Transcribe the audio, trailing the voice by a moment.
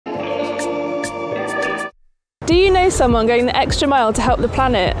someone going the extra mile to help the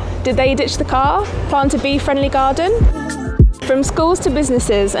planet? Did they ditch the car? Plant a bee-friendly garden? From schools to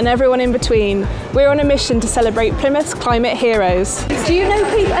businesses and everyone in between, we're on a mission to celebrate Plymouth's climate heroes. Do you know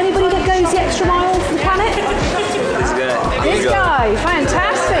anybody that goes the extra mile for the planet? This guy,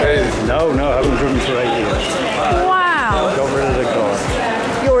 fantastic. No, I haven't driven for 8 years. Wow. Got rid of the car.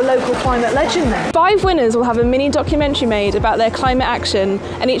 You're a local climate legend then. 5 winners will have a mini documentary made about their climate action,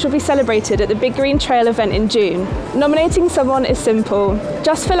 and each will be celebrated at the Big Green Trail event in June. Nominating someone is simple.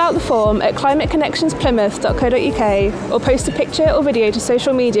 Just fill out the form at climateconnectionsplymouth.co.uk or post a picture or video to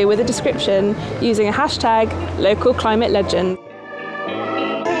social media with a description using a hashtag #LocalClimateLegend.